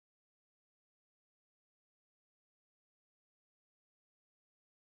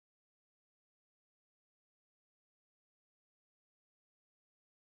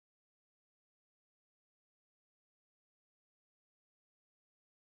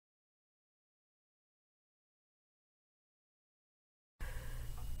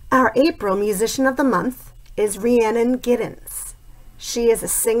Our April Musician of the Month is Rhiannon Giddens. She is a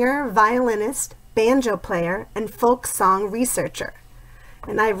singer, violinist, banjo player, and folk song researcher.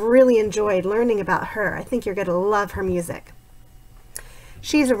 And I've really enjoyed learning about her. I think you're going to love her music.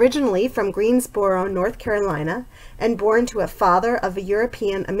 She's originally from Greensboro, North Carolina, and born to a father of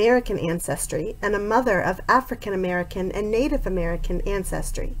European American ancestry and a mother of African American and Native American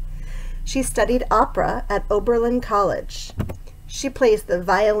ancestry. She studied opera at Oberlin College. She plays the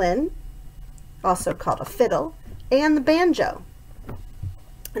violin, also called a fiddle, and the banjo.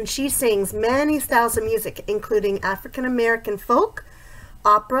 And she sings many styles of music, including African American folk,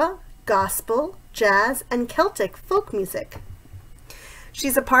 opera, gospel, jazz, and Celtic folk music.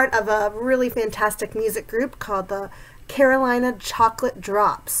 She's a part of a really fantastic music group called the Carolina Chocolate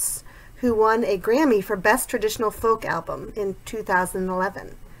Drops, who won a Grammy for Best Traditional Folk Album in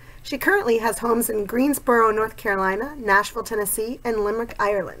 2011. She currently has homes in Greensboro, North Carolina, Nashville, Tennessee, and Limerick,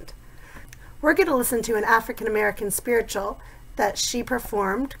 Ireland. We're going to listen to an African American spiritual that she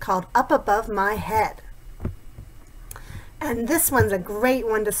performed called Up Above My Head. And this one's a great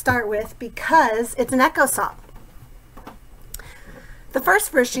one to start with because it's an echo song. The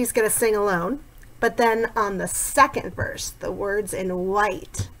first verse she's going to sing alone, but then on the second verse, the words in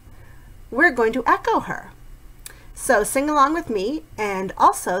white, we're going to echo her. So sing along with me, and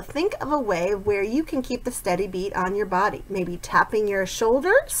also think of a way where you can keep the steady beat on your body, maybe tapping your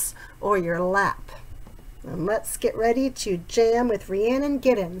shoulders or your lap. And let's get ready to jam with Rhiannon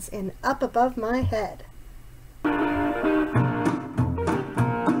Giddens in Up Above My Head.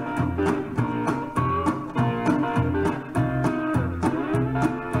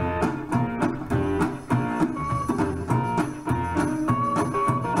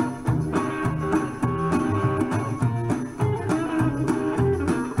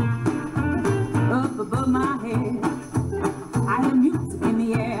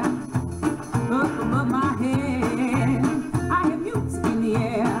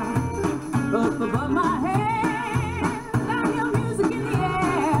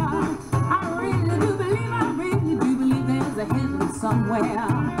 Somewhere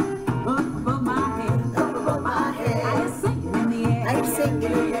up above my head, up above my head. I am singing in the air, I am singing in the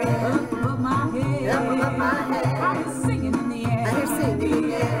air. Up above my head, up above my head. I am singing in the air, I am singing in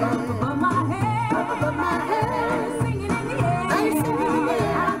the air. Up above my head, up above my head. I am singing in the air, I am singing in the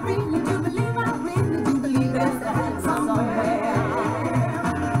air. I really do believe there's a heaven somewhere.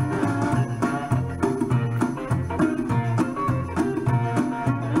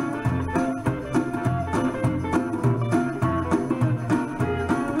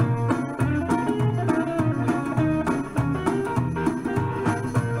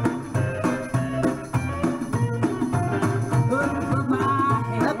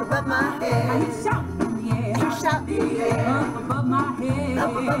 Up above my head, up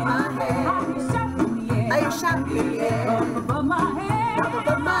above my head. I am shouting in the air, up above my head, up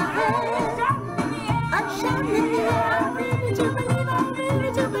above